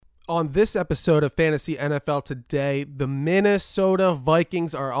On this episode of Fantasy NFL Today, the Minnesota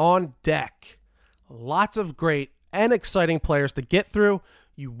Vikings are on deck. Lots of great and exciting players to get through.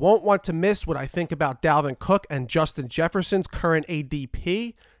 You won't want to miss what I think about Dalvin Cook and Justin Jefferson's current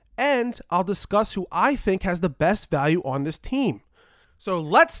ADP, and I'll discuss who I think has the best value on this team. So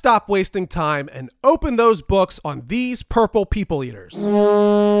let's stop wasting time and open those books on these purple people eaters.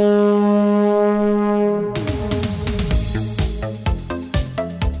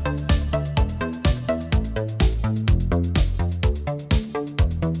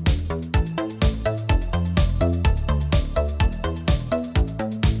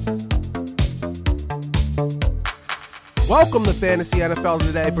 Welcome to Fantasy NFL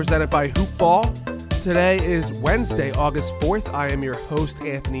Today, presented by Hoopball. Today is Wednesday, August 4th. I am your host,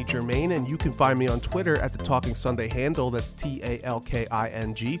 Anthony Germain, and you can find me on Twitter at the Talking Sunday handle. That's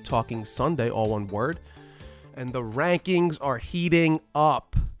Talking, Talking Sunday, all one word. And the rankings are heating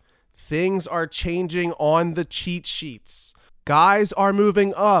up. Things are changing on the cheat sheets. Guys are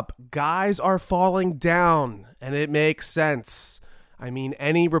moving up. Guys are falling down. And it makes sense. I mean,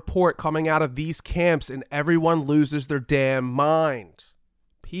 any report coming out of these camps and everyone loses their damn mind.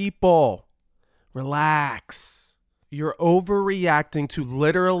 People, relax. You're overreacting to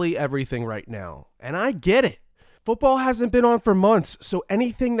literally everything right now. And I get it. Football hasn't been on for months, so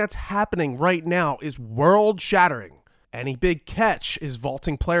anything that's happening right now is world-shattering. Any big catch is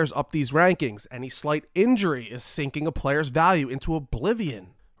vaulting players up these rankings. Any slight injury is sinking a player's value into oblivion.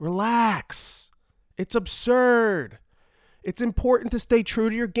 Relax. It's absurd. It's important to stay true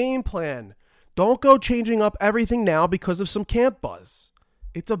to your game plan. Don't go changing up everything now because of some camp buzz.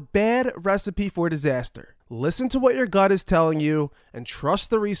 It's a bad recipe for disaster. Listen to what your gut is telling you and trust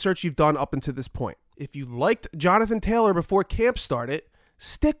the research you've done up until this point. If you liked Jonathan Taylor before camp started,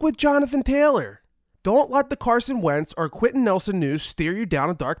 stick with Jonathan Taylor. Don't let the Carson Wentz or Quentin Nelson news steer you down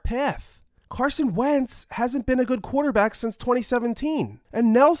a dark path. Carson Wentz hasn't been a good quarterback since 2017.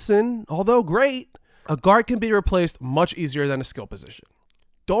 And Nelson, although great, a guard can be replaced much easier than a skill position.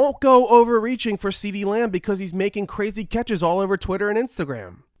 Don't go overreaching for CeeDee Lamb because he's making crazy catches all over Twitter and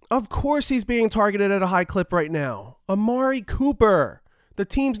Instagram. Of course he's being targeted at a high clip right now. Amari Cooper, the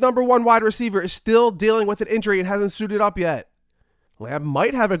team's number one wide receiver, is still dealing with an injury and hasn't suited up yet. Lamb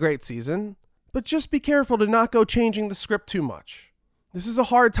might have a great season, but just be careful to not go changing the script too much. This is a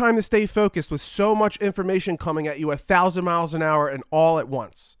hard time to stay focused with so much information coming at you at 1,000 miles an hour and all at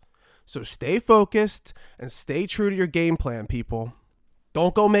once. So stay focused and stay true to your game plan, people.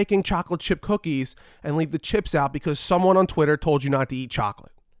 Don't go making chocolate chip cookies and leave the chips out because someone on Twitter told you not to eat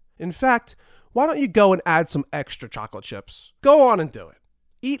chocolate. In fact, why don't you go and add some extra chocolate chips? Go on and do it.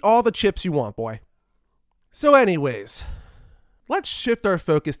 Eat all the chips you want, boy. So anyways, let's shift our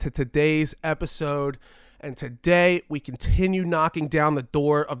focus to today's episode. And today we continue knocking down the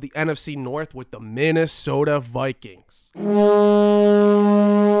door of the NFC North with the Minnesota Vikings.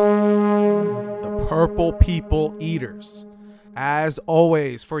 The Purple People Eaters. As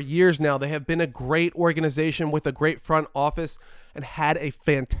always, for years now, they have been a great organization with a great front office and had a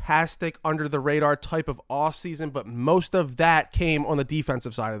fantastic under-the-radar type of offseason, but most of that came on the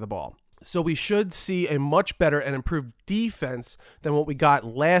defensive side of the ball. So we should see a much better and improved defense than what we got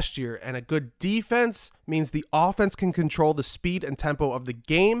last year. And a good defense means the offense can control the speed and tempo of the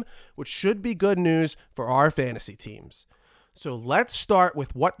game, which should be good news for our fantasy teams. So let's start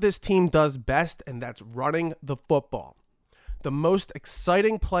with what this team does best, and that's running the football. The most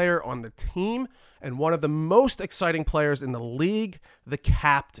exciting player on the team and one of the most exciting players in the league, the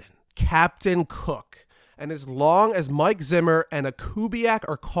captain, Captain Cook. And as long as Mike Zimmer and a Kubiak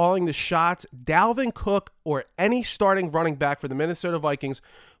are calling the shots, Dalvin Cook or any starting running back for the Minnesota Vikings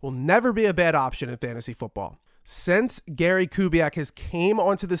will never be a bad option in fantasy football. Since Gary Kubiak has came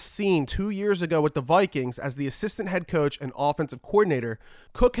onto the scene 2 years ago with the Vikings as the assistant head coach and offensive coordinator,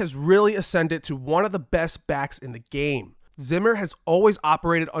 Cook has really ascended to one of the best backs in the game. Zimmer has always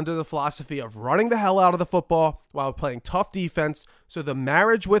operated under the philosophy of running the hell out of the football while playing tough defense, so the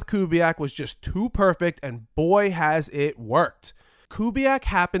marriage with Kubiak was just too perfect, and boy has it worked. Kubiak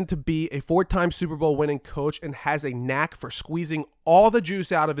happened to be a 4-time Super Bowl winning coach and has a knack for squeezing all the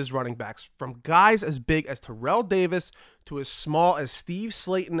juice out of his running backs, from guys as big as Terrell Davis to as small as Steve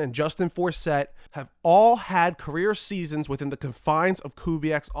Slayton and Justin Forsett have all had career seasons within the confines of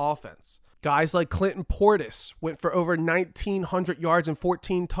Kubiak's offense. Guys like Clinton Portis went for over 1,900 yards and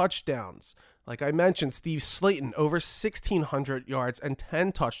 14 touchdowns. Like I mentioned, Steve Slayton over 1,600 yards and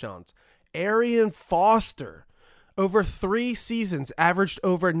 10 touchdowns. Arian Foster over 3 seasons averaged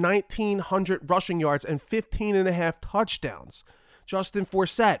over 1,900 rushing yards and 15.5 touchdowns. Justin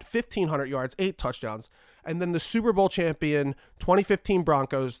Forsett, 1,500 yards, 8 touchdowns. And then the Super Bowl champion 2015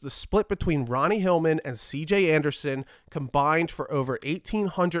 Broncos, the split between Ronnie Hillman and CJ Anderson combined for over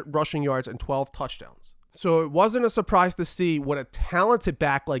 1,800 rushing yards and 12 touchdowns. So it wasn't a surprise to see what a talented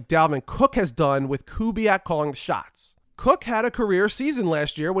back like Dalvin Cook has done with Kubiak calling the shots. Cook had a career season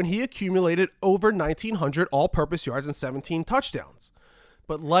last year when he accumulated over 1,900 all-purpose yards and 17 touchdowns.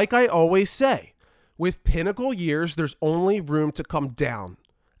 But like I always say, with pinnacle years, there's only room to come down,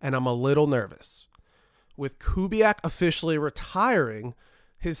 and I'm a little nervous. With Kubiak officially retiring,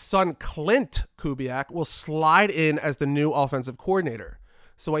 his son Clint Kubiak will slide in as the new offensive coordinator.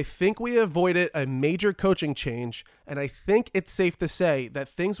 So I think we avoided a major coaching change, and I think it's safe to say that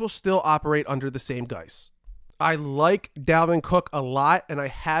things will still operate under the same guys. I like Dalvin Cook a lot, and I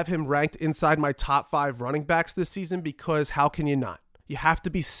have him ranked inside my top 5 running backs this season because how can you not? You have to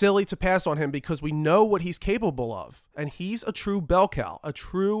be silly to pass on him because we know what he's capable of. And he's a true bell cow, a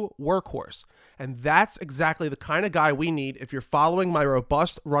true workhorse. And that's exactly the kind of guy we need if you're following my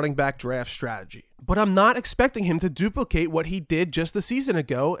robust running back draft strategy. But I'm not expecting him to duplicate what he did just a season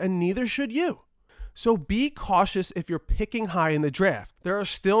ago, and neither should you. So be cautious if you're picking high in the draft. There are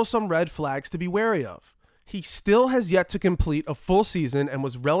still some red flags to be wary of. He still has yet to complete a full season and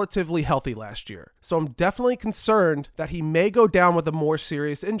was relatively healthy last year. So I'm definitely concerned that he may go down with a more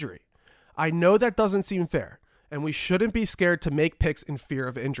serious injury. I know that doesn't seem fair, and we shouldn't be scared to make picks in fear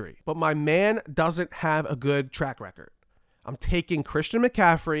of injury. But my man doesn't have a good track record. I'm taking Christian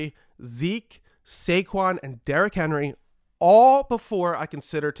McCaffrey, Zeke, Saquon, and Derrick Henry all before I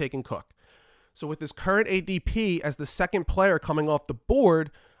consider taking Cook. So with his current ADP as the second player coming off the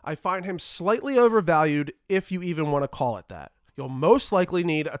board, I find him slightly overvalued if you even want to call it that. You'll most likely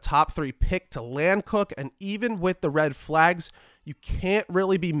need a top 3 pick to land Cook, and even with the red flags, you can't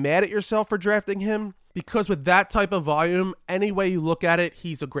really be mad at yourself for drafting him because with that type of volume, any way you look at it,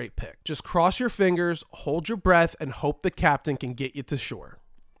 he's a great pick. Just cross your fingers, hold your breath, and hope the captain can get you to shore.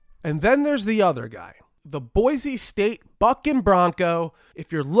 And then there's the other guy, the Boise State Bucking Bronco.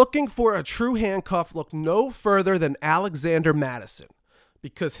 If you're looking for a true handcuff, look no further than Alexander Mattison,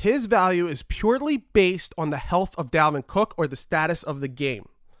 because his value is purely based on the health of Dalvin Cook or the status of the game.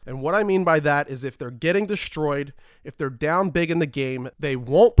 And what I mean by that is if they're getting destroyed, if they're down big in the game, they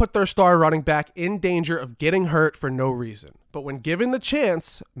won't put their star running back in danger of getting hurt for no reason. But when given the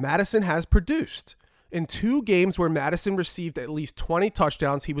chance, Mattison has produced. In 2 games where Mattison received at least 20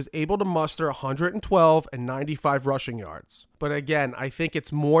 touchdowns, he was able to muster 112 and 95 rushing yards. But again, I think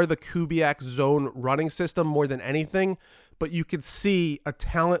it's more the Kubiak zone running system more than anything, but you can see a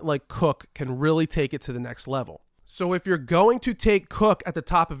talent like Cook can really take it to the next level. So if you're going to take Cook at the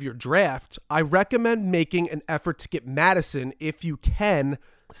top of your draft, I recommend making an effort to get Mattison if you can,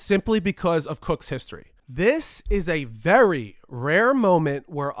 simply because of Cook's history. This is a very rare moment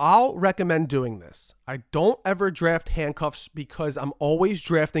where I'll recommend doing this. I don't ever draft handcuffs because I'm always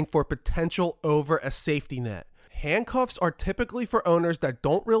drafting for potential over a safety net. Handcuffs are typically for owners that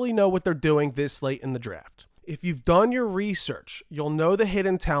don't really know what they're doing this late in the draft. If you've done your research, you'll know the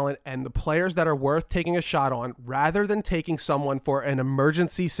hidden talent and the players that are worth taking a shot on rather than taking someone for an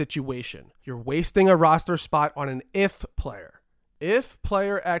emergency situation. You're wasting a roster spot on an if player. If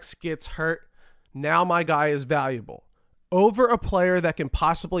player X gets hurt, now my guy is valuable over a player that can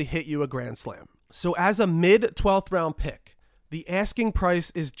possibly hit you a grand slam. So as a mid-12th round pick, the asking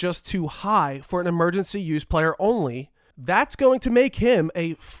price is just too high for an emergency use player only. That's going to make him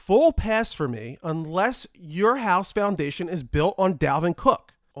a full pass for me unless your house foundation is built on Dalvin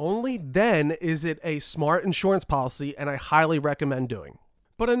Cook. Only then is it a smart insurance policy, and I highly recommend doing.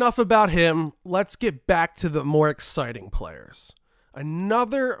 But enough about him. Let's get back to the more exciting players.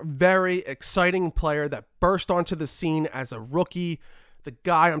 Another very exciting player that burst onto the scene as a rookie, the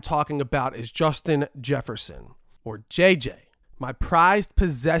guy I'm talking about is Justin Jefferson, or JJ, my prized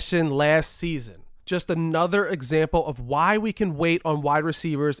possession last season. Just another example of why we can wait on wide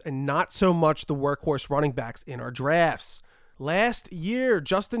receivers and not so much the workhorse running backs in our drafts. Last year,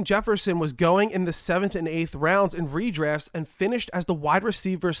 Justin Jefferson was going in the 7th and 8th rounds in redrafts and finished as the wide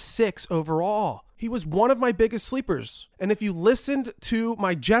receiver 6 overall. He was one of my biggest sleepers. And if you listened to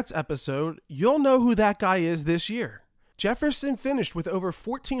my Jets episode, you'll know who that guy is this year. Jefferson finished with over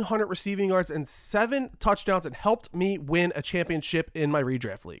 1,400 receiving yards and 7 touchdowns and helped me win a championship in my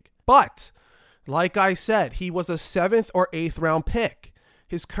redraft league. But like I said, he was a 7th or 8th round pick.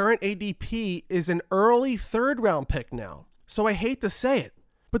 His current ADP is an early 3rd round pick now. So I hate to say it,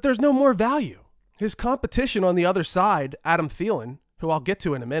 but there's no more value. His competition on the other side, Adam Thielen, who I'll get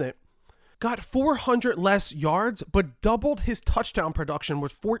to in a minute, got 400 less yards, but doubled his touchdown production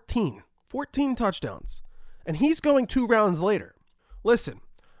with 14 touchdowns. And he's going 2 rounds later. Listen,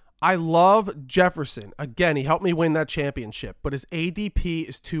 I love Jefferson. Again, he helped me win that championship, but his ADP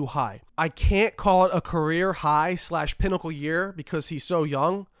is too high. I can't call it a career high / pinnacle year because he's so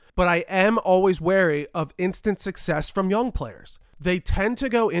young, but I am always wary of instant success from young players. They tend to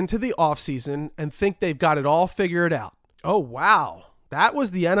go into the offseason and think they've got it all figured out. Oh, wow. That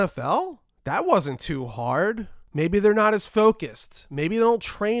was the NFL? That wasn't too hard. Maybe they're not as focused. Maybe they don't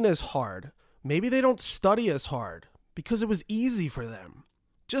train as hard. Maybe they don't study as hard because it was easy for them.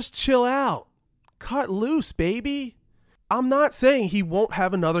 Just chill out. Cut loose, baby. I'm not saying he won't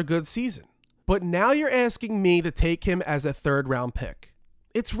have another good season, but now you're asking me to take him as a 3rd round pick.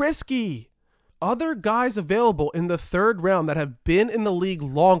 It's risky. Other guys available in the 3rd round that have been in the league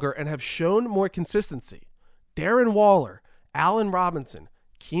longer and have shown more consistency. Darren Waller, Allen Robinson,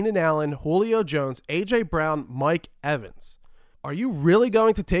 Keenan Allen, Julio Jones, A.J. Brown, Mike Evans. Are you really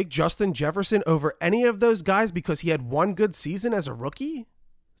going to take Justin Jefferson over any of those guys because he had one good season as a rookie?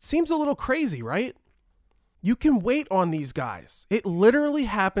 Seems a little crazy, right? You can wait on these guys. It literally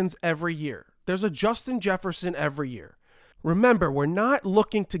happens every year. There's a Justin Jefferson every year. Remember, we're not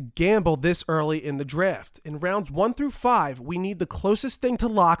looking to gamble this early in the draft. In rounds 1 through 5, we need the closest thing to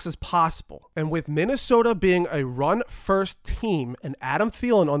locks as possible. And with Minnesota being a run-first team and Adam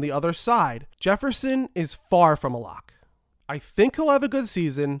Thielen on the other side, Jefferson is far from a lock. I think he'll have a good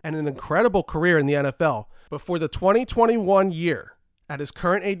season and an incredible career in the NFL, but for the 2021 year, at his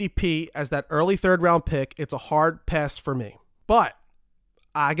current ADP as that early 3rd round pick, it's a hard pass for me. But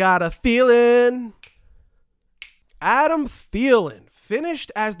I got a feeling. Adam Thielen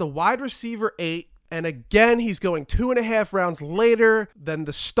finished as the wide receiver 8, and again, he's going 2.5 rounds later than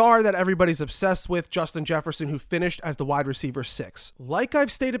the star that everybody's obsessed with, Justin Jefferson, who finished as the wide receiver 6. Like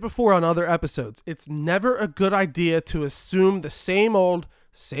I've stated before on other episodes, it's never a good idea to assume the same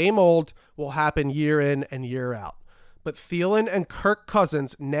old will happen year in and year out. But Thielen and Kirk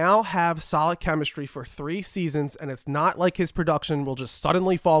Cousins now have solid chemistry for 3 seasons, and it's not like his production will just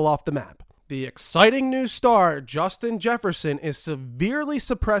suddenly fall off the map. The exciting new star, Justin Jefferson, is severely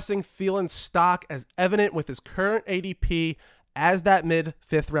suppressing Thielen's stock as evident with his current ADP as that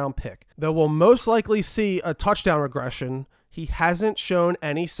mid-5th round pick. Though we'll most likely see a touchdown regression, he hasn't shown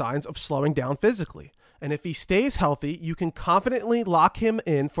any signs of slowing down physically. And if he stays healthy, you can confidently lock him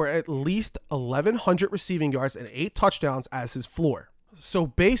in for at least 1,100 receiving yards and 8 touchdowns as his floor. So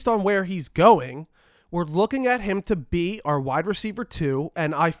based on where he's going, we're looking at him to be our wide receiver 2,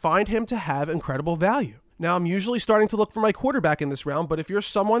 and I find him to have incredible value. Now, I'm usually starting to look for my quarterback in this round, but if you're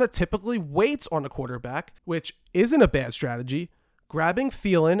someone that typically waits on a quarterback, which isn't a bad strategy, grabbing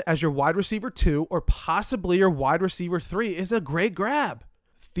Thielen as your wide receiver 2 or possibly your wide receiver 3 is a great grab.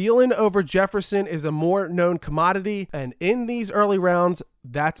 Thielen over Jefferson is a more known commodity, and in these early rounds,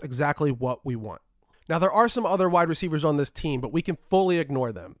 that's exactly what we want. Now, there are some other wide receivers on this team, but we can fully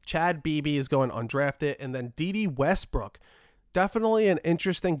ignore them. Chad Beebe is going undrafted, and then Dede Westbrook, definitely an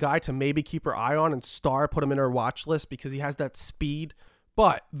interesting guy to maybe keep your eye on and put him in our watch list because he has that speed.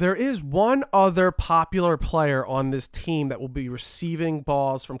 But there is one other popular player on this team that will be receiving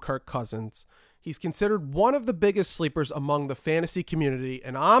balls from Kirk Cousins. He's considered one of the biggest sleepers among the fantasy community,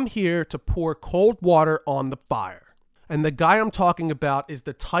 and I'm here to pour cold water on the fire. And the guy I'm talking about is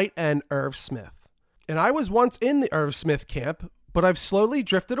the tight end Irv Smith. And I was once in the Irv Smith camp, but I've slowly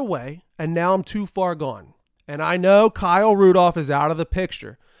drifted away, and now I'm too far gone. And I know Kyle Rudolph is out of the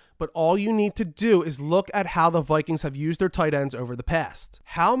picture, but all you need to do is look at how the Vikings have used their tight ends over the past.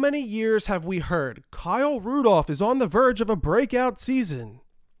 How many years have we heard Kyle Rudolph is on the verge of a breakout season?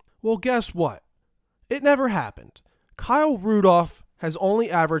 Well, guess what? It never happened. Kyle Rudolph has only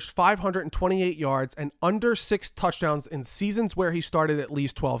averaged 528 yards and under 6 touchdowns in seasons where he started at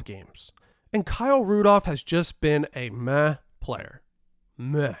least 12 games. And Kyle Rudolph has just been a meh player.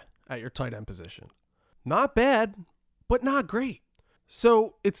 Meh at your tight end position. Not bad, but not great.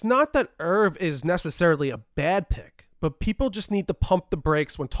 So it's not that Irv is necessarily a bad pick, but people just need to pump the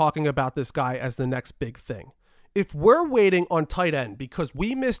brakes when talking about this guy as the next big thing. If we're waiting on tight end because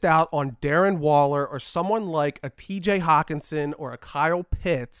we missed out on Darren Waller or someone like a TJ Hockenson or a Kyle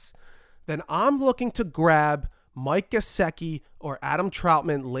Pitts, then I'm looking to grab Mike Gesicki or Adam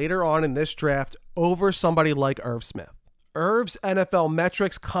Troutman later on in this draft over somebody like Irv Smith. Irv's NFL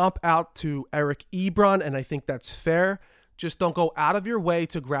metrics comp out to Eric Ebron, and I think that's fair. Just don't go out of your way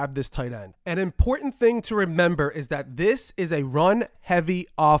to grab this tight end. An important thing to remember is that this is a run-heavy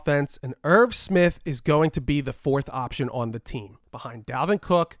offense, and Irv Smith is going to be the 4th option on the team, behind Dalvin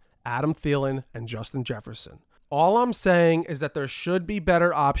Cook, Adam Thielen, and Justin Jefferson. All I'm saying is that there should be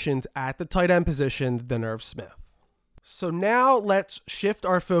better options at the tight end position than Irv Smith. So now let's shift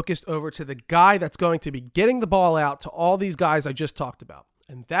our focus over to the guy that's going to be getting the ball out to all these guys I just talked about.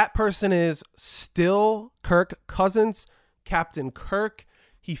 And that person is still Kirk Cousins, Captain Kirk.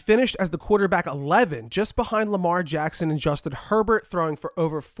 He finished as the quarterback 11, just behind Lamar Jackson and Justin Herbert, throwing for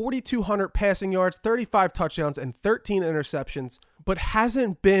over 4,200 passing yards, 35 touchdowns, and 13 interceptions, but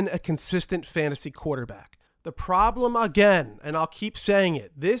hasn't been a consistent fantasy quarterback. The problem again, and I'll keep saying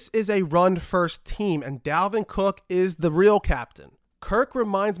it, this is a run-first team, and Dalvin Cook is the real captain. Kirk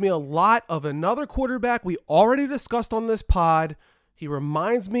reminds me a lot of another quarterback we already discussed on this pod. He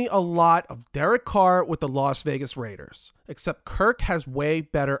reminds me a lot of Derek Carr with the Las Vegas Raiders, except Kirk has way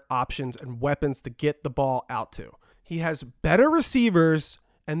better options and weapons to get the ball out to. He has better receivers,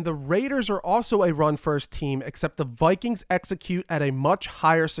 and the Raiders are also a run-first team, except the Vikings execute at a much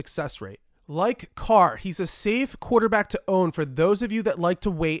higher success rate. Like Carr, he's a safe quarterback to own for those of you that like to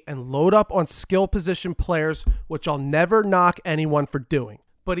wait and load up on skill position players, which I'll never knock anyone for doing.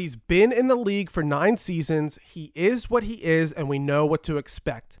 But he's been in the league for 9 seasons. He is what he is, and we know what to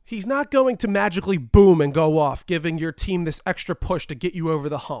expect. He's not going to magically boom and go off, giving your team this extra push to get you over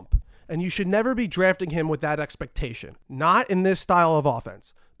the hump. And you should never be drafting him with that expectation. Not in this style of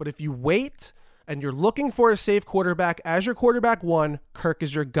offense. But if you wait and you're looking for a safe quarterback as your quarterback 1, Kirk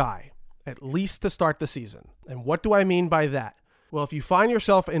is your guy, at least to start the season. And what do I mean by that? Well, if you find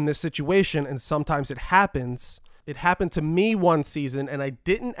yourself in this situation, and sometimes it happens, it happened to me one season, and I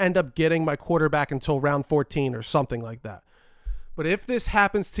didn't end up getting my quarterback until round 14 or something like that. But if this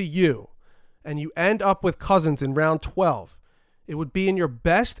happens to you, and you end up with Cousins in round 12, it would be in your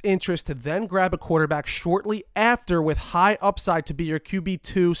best interest to then grab a quarterback shortly after with high upside to be your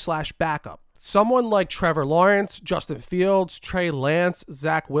QB2/backup. Someone like Trevor Lawrence, Justin Fields, Trey Lance,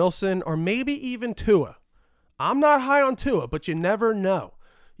 Zach Wilson, or maybe even Tua. I'm not high on Tua, but you never know.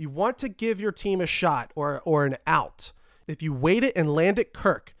 You want to give your team a shot or an out. If you wait it and land at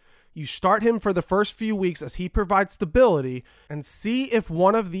Kirk, you start him for the first few weeks as he provides stability and see if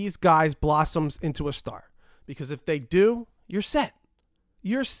one of these guys blossoms into a star. Because if they do, you're set.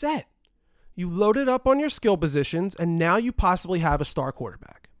 You're set. You loaded up on your skill positions, and now you possibly have a star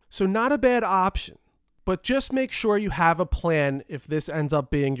quarterback. So not a bad option, but just make sure you have a plan if this ends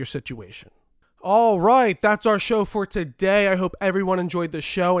up being your situation. All right, that's our show for today. I hope everyone enjoyed the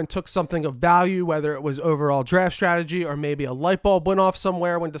show and took something of value, whether it was overall draft strategy or maybe a light bulb went off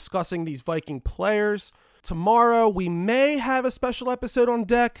somewhere when discussing these Viking players. Tomorrow, we may have a special episode on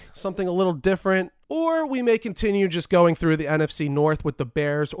deck, something a little different, or we may continue just going through the NFC North with the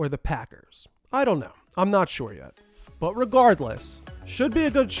Bears or the Packers. I don't know. I'm not sure yet. But regardless, should be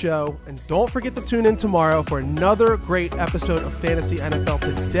a good show, and don't forget to tune in tomorrow for another great episode of Fantasy NFL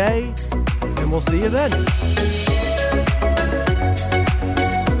Today, and we'll see you then.